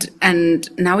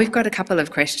now we've got a couple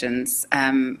of questions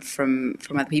from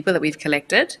other people that we've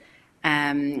collected.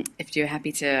 If you're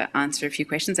happy to answer a few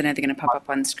questions, I know they're going to pop up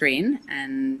on screen,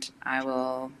 and I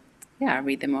will,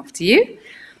 read them off to you.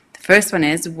 The first one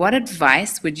is, what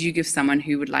advice would you give someone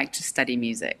who would like to study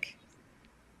music?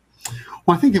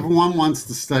 Well, I think if one wants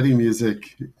to study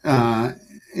music, I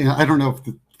don't know if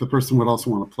the person would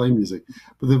also want to play music,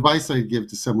 but the advice I'd give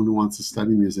to someone who wants to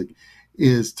study music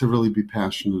is to really be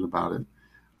passionate about it.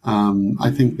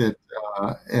 I think that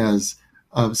as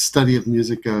a study of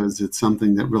music goes, it's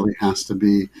something that really has to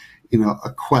be,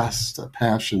 a quest, a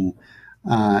passion.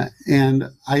 And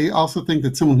I also think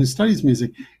that someone who studies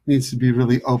music needs to be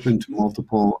really open to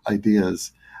multiple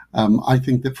ideas. I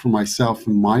think that for myself,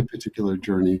 in my particular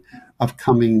journey of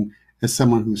coming as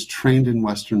someone who's trained in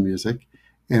Western music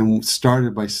and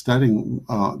started by studying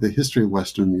the history of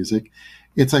Western music,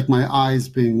 it's like my eyes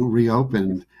being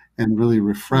reopened and really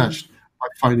refreshed by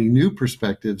finding new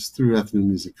perspectives through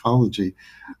ethnomusicology.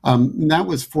 That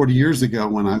was 40 years ago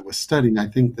when I was studying. I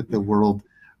think that the world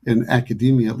in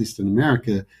academia, at least in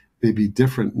America, may be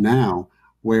different now,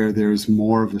 where there's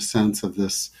more of a sense of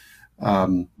this,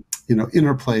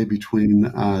 interplay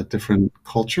between different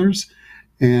cultures.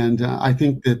 And I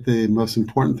think that the most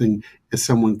important thing is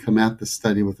someone come at the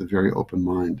study with a very open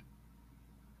mind.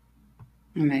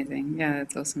 Amazing. Yeah,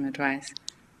 that's awesome advice.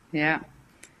 Yeah.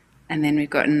 And then we've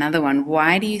got another one.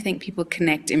 Why do you think people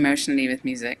connect emotionally with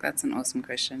music? That's an awesome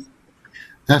question.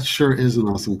 That sure is an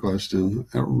awesome question.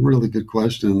 A really good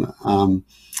question.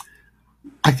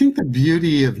 I think the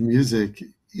beauty of music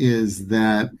is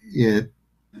that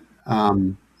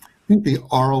I think the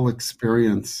oral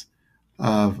experience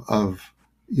of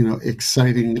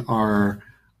exciting our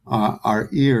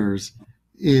ears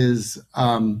is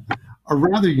a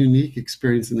rather unique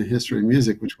experience in the history of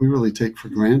music, which we really take for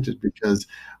granted, because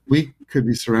we could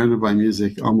be surrounded by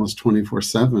music almost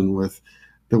 24/7 with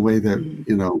the way that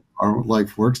our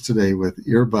life works today with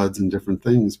earbuds and different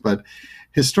things. But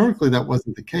historically, that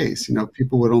wasn't the case.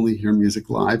 People would only hear music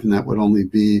live, and that would only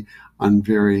be on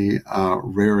very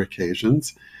rare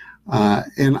occasions.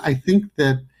 And I think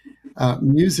that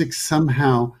music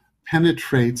somehow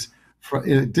penetrates for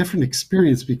a different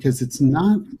experience, because it's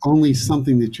not only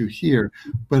something that you hear,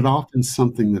 but often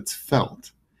something that's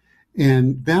felt.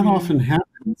 And that often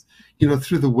happens,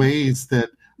 through the ways that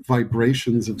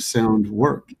vibrations of sound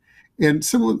work. And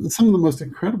some of the most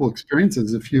incredible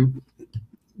experiences, if you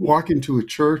walk into a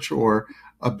church or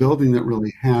a building that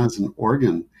really has an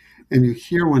organ, and you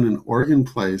hear when an organ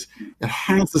plays, it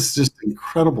has this just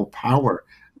incredible power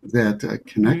that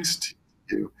connects to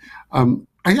you.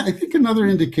 I think another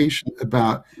indication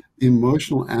about the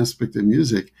emotional aspect of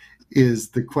music is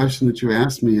the question that you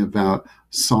asked me about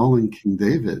Saul and King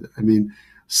David. I mean,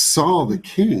 Saul, the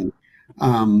king,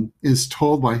 is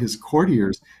told by his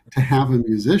courtiers to have a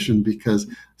musician because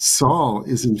Saul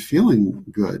isn't feeling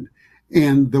good.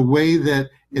 And the way that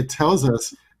it tells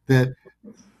us that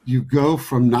you go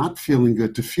from not feeling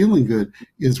good to feeling good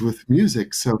is with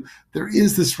music. So there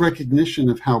is this recognition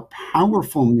of how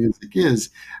powerful music is,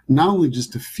 not only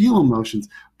just to feel emotions,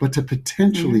 but to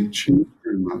potentially change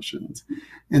your emotions.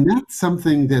 And that's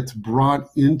something that's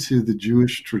brought into the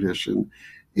Jewish tradition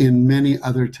in many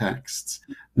other texts,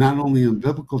 not only in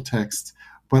biblical texts,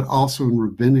 but also in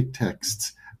rabbinic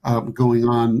texts, going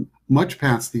on much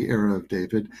past the era of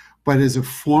David, but as a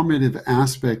formative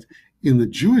aspect in the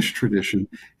Jewish tradition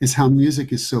is how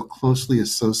music is so closely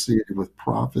associated with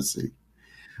prophecy.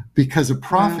 Because a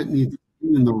prophet needs to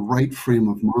be in the right frame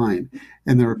of mind.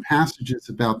 And there are passages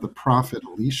about the prophet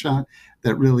Elisha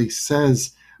that really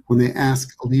says, when they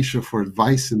ask Elisha for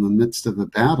advice in the midst of a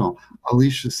battle,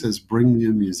 Elisha says, bring me a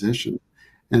musician.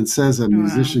 And says a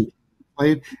musician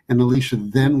played, and Elisha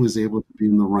then was able to be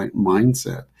in the right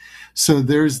mindset. So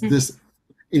there's this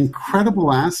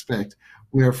incredible aspect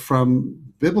where from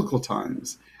biblical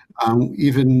times,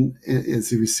 even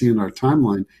as we see in our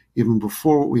timeline, even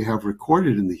before what we have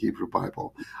recorded in the Hebrew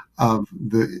Bible, of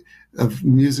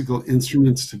musical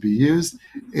instruments to be used.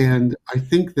 And I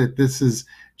think that this is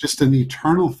just an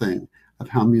eternal thing of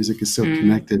how music is so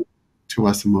connected to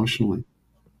us emotionally.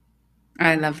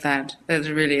 I love that. That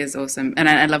really is awesome. And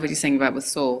I love what you're saying about with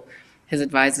Saul. His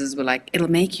advisors were like,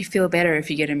 it'll make you feel better if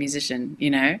you get a musician,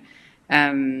 you know?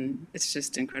 It's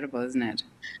just incredible, isn't it?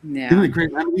 Yeah. Isn't it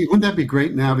great? I mean, wouldn't that be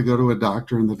great now to go to a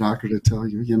doctor and the doctor to tell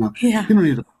you, you know, you don't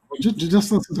need to,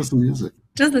 just listen to some music.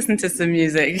 Just listen to some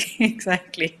music.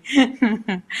 Exactly.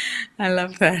 I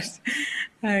love that.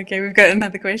 Okay, we've got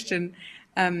another question.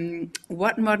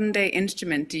 What modern day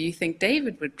instrument do you think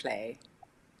David would play?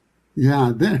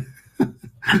 Yeah,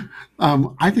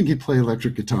 I think he'd play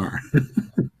electric guitar.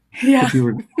 Yeah.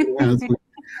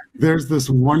 There's this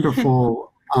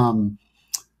wonderful, we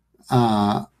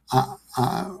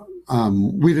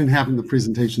didn't have in the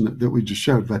presentation that we just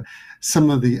showed, but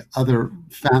some of the other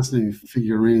fascinating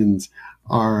figurines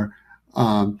are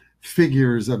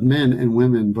figures of men and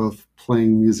women both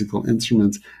playing musical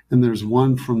instruments. And there's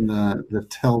one from the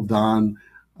Tel Dan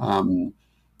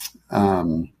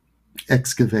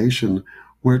excavation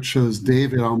where it shows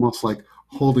David almost like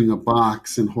holding a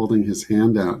box and holding his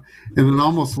hand out. And it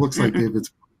almost looks like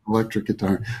David's electric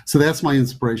guitar. So that's my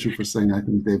inspiration for saying I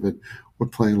think David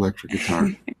would play electric guitar.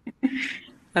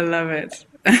 I love it.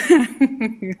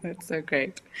 That's so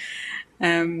great.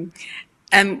 And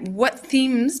what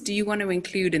themes do you want to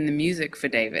include in the music for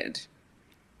David?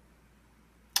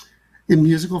 In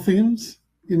musical themes,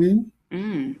 you mean?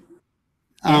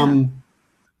 Yeah.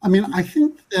 I mean, I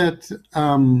think that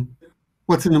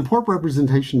what's an important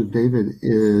representation of David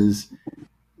is,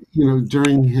 you know,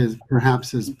 during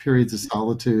perhaps his periods of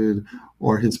solitude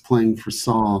or his playing for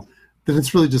Saul, that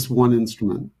it's really just one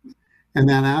instrument. And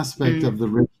that aspect of the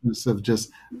richness of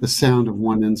just the sound of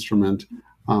one instrument,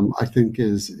 I think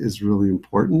is really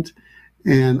important.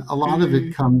 And a lot of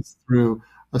it comes through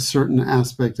a certain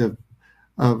aspect of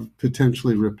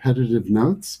potentially repetitive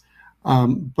notes,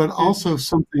 but also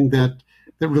something that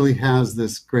really has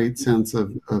this great sense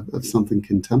of something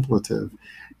contemplative.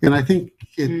 And I think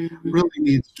it really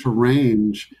needs to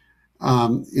range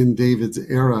in David's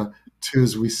era to,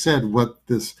 as we said, what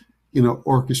this, you know,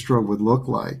 orchestra would look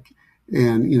like.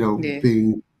 And, you know,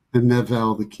 being the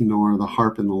nevel, the kinnor, the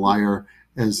harp, and the lyre,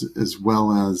 as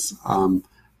well as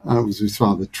we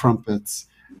saw the trumpets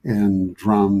and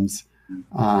drums.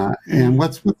 And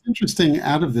what's interesting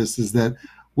out of this is that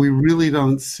we really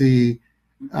don't see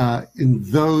in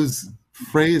those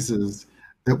phrases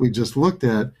that we just looked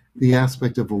at the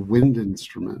aspect of a wind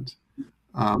instrument.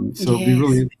 So it'd be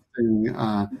really interesting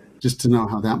just to know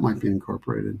how that might be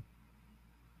incorporated.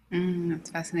 That's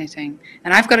fascinating.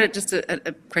 And I've got just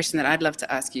a question that I'd love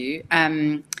to ask you.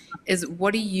 Is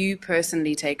what do you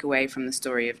personally take away from the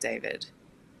story of David?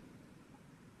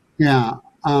 Yeah.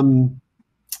 Well,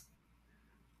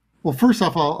 first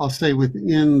off, I'll say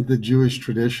within the Jewish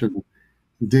tradition,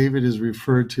 David is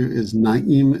referred to as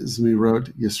Na'im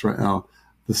Zmirot Yisrael,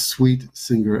 the sweet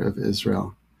singer of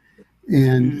Israel.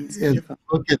 And as we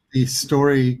look at the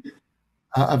story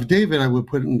of David, I would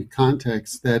put it into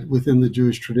context that within the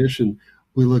Jewish tradition,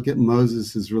 we look at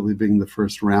Moses as really being the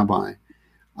first rabbi.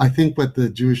 I think what the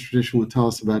Jewish tradition would tell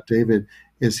us about David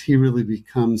is he really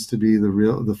becomes to be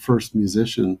the first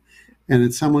musician. And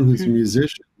it's someone who's a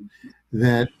musician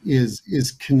that is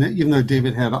connected, even though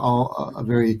David had a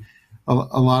very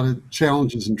a lot of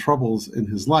challenges and troubles in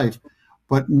his life,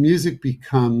 but music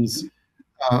becomes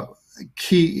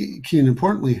key and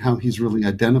importantly how he's really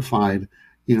identified,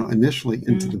 initially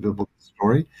into the biblical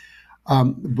story,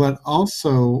 but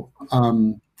also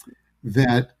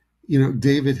that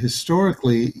David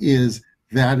historically is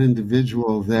that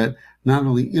individual that not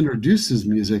only introduces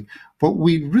music, but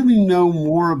we really know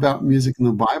more about music in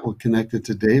the Bible connected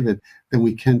to David than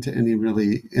we can to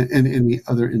any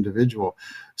other individual.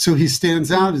 So he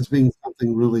stands out as being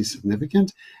something really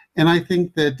significant. And I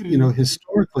think that,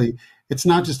 historically, it's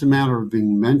not just a matter of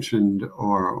being mentioned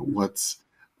or what's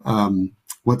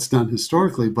done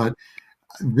historically, but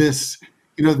this,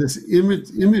 this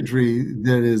imagery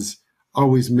that is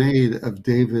always made of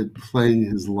David playing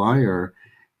his lyre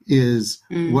is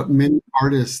what many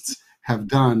artists have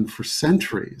done for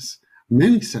centuries,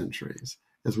 many centuries,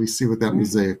 as we see with that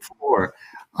mosaic floor,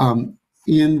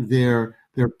 in their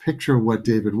picture of what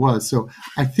David was. So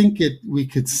I think we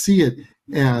could see it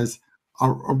as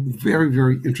a very,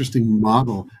 very interesting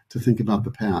model to think about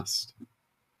the past.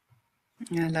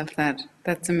 I love that.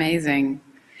 That's amazing.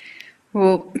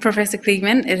 Well, Professor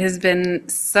Kligman, it has been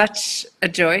such a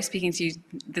joy speaking to you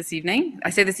this evening. I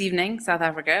say this evening, South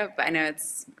Africa, but I know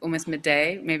it's almost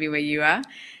midday, maybe where you are.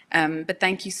 But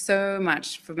thank you so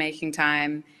much for making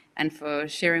time and for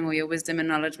sharing all your wisdom and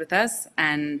knowledge with us.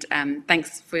 And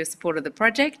thanks for your support of the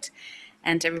project.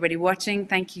 And to everybody watching,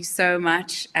 thank you so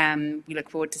much. We look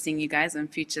forward to seeing you guys on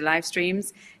future live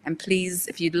streams. And please,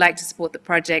 if you'd like to support the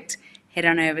project, head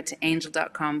on over to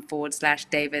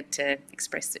angel.com/David to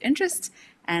express your interest.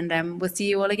 And we'll see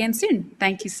you all again soon.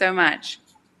 Thank you so much.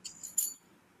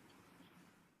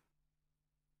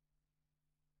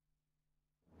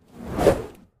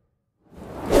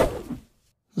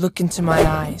 Look into my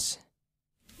eyes.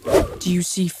 Do you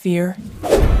see fear?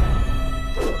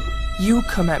 You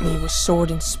come at me with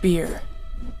sword and spear,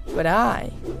 but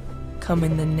I come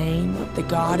in the name of the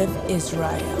God of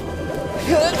Israel.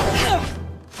 Yes!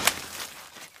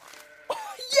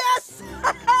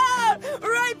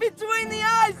 Right between the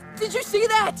eyes! Did you see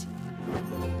that?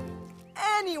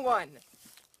 Anyone?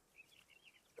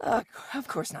 Of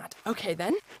course not. Okay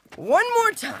then, one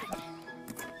more time.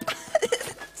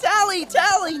 Tally,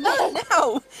 not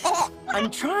now!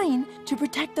 I'm trying to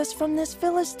protect us from this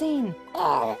Philistine.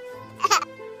 Whoa!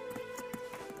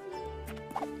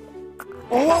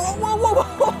 No,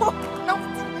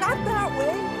 not that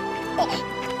way.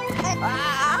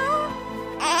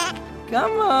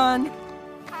 Come on.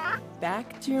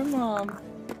 Back to your mom.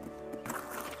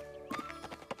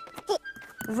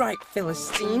 Right,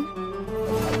 Philistine.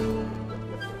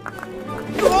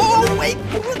 Oh, wait!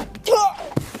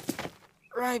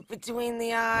 Right between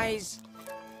the eyes.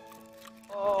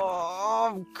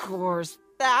 Oh, of course.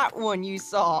 That one you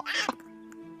saw.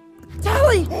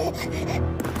 Tally!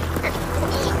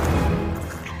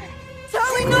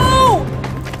 Tally, no!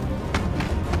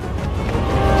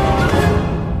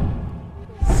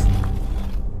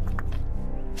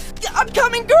 I'm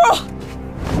coming, girl!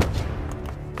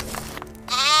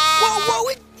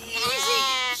 Whoa, easy!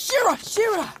 Shira!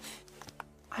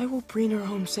 I will bring her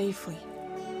home safely.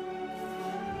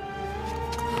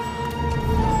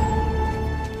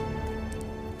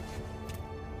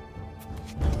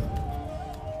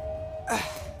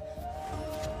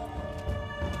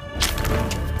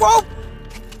 Whoa!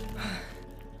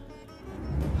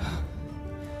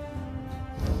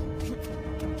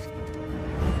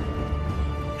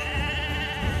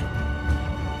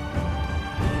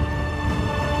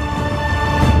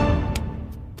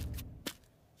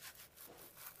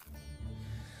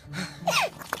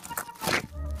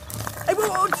 Hey,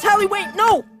 whoa, Sally, wait,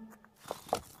 no!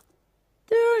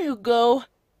 There you go.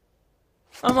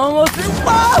 I'm almost there.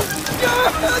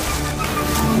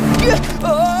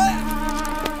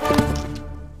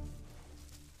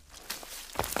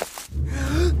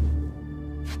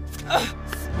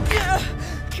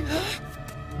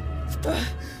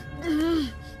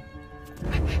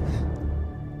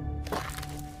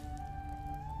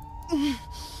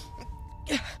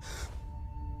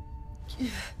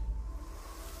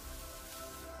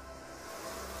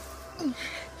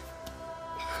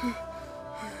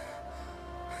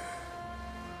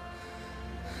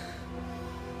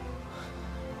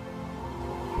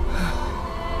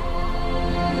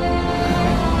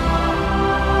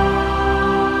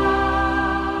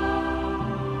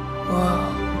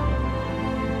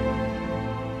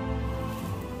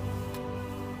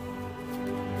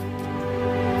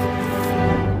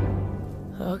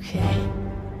 Okay.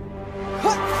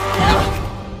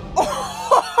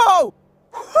 Oh!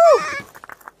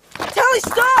 Tally,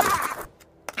 stop!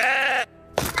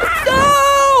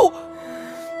 No!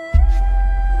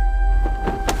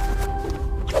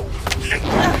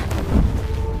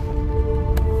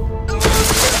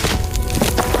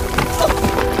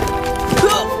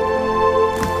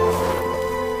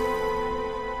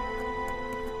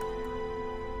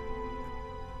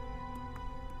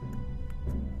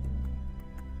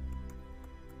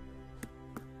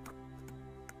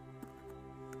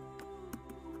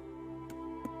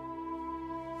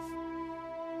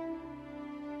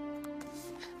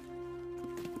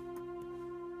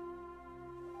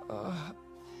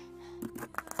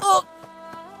 Oh,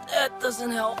 that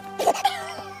doesn't help.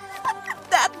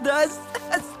 That does.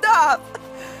 Stop.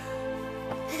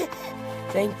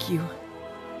 Thank you.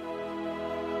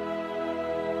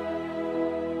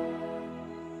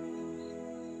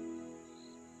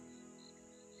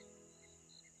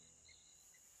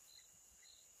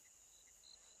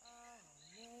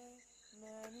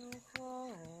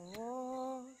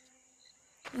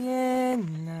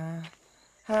 Yena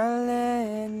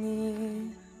haleni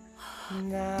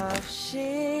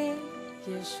nafshi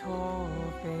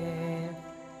yeshove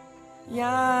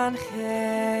yancheni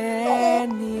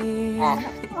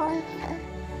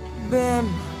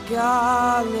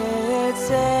b'magalet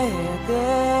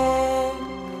tzedek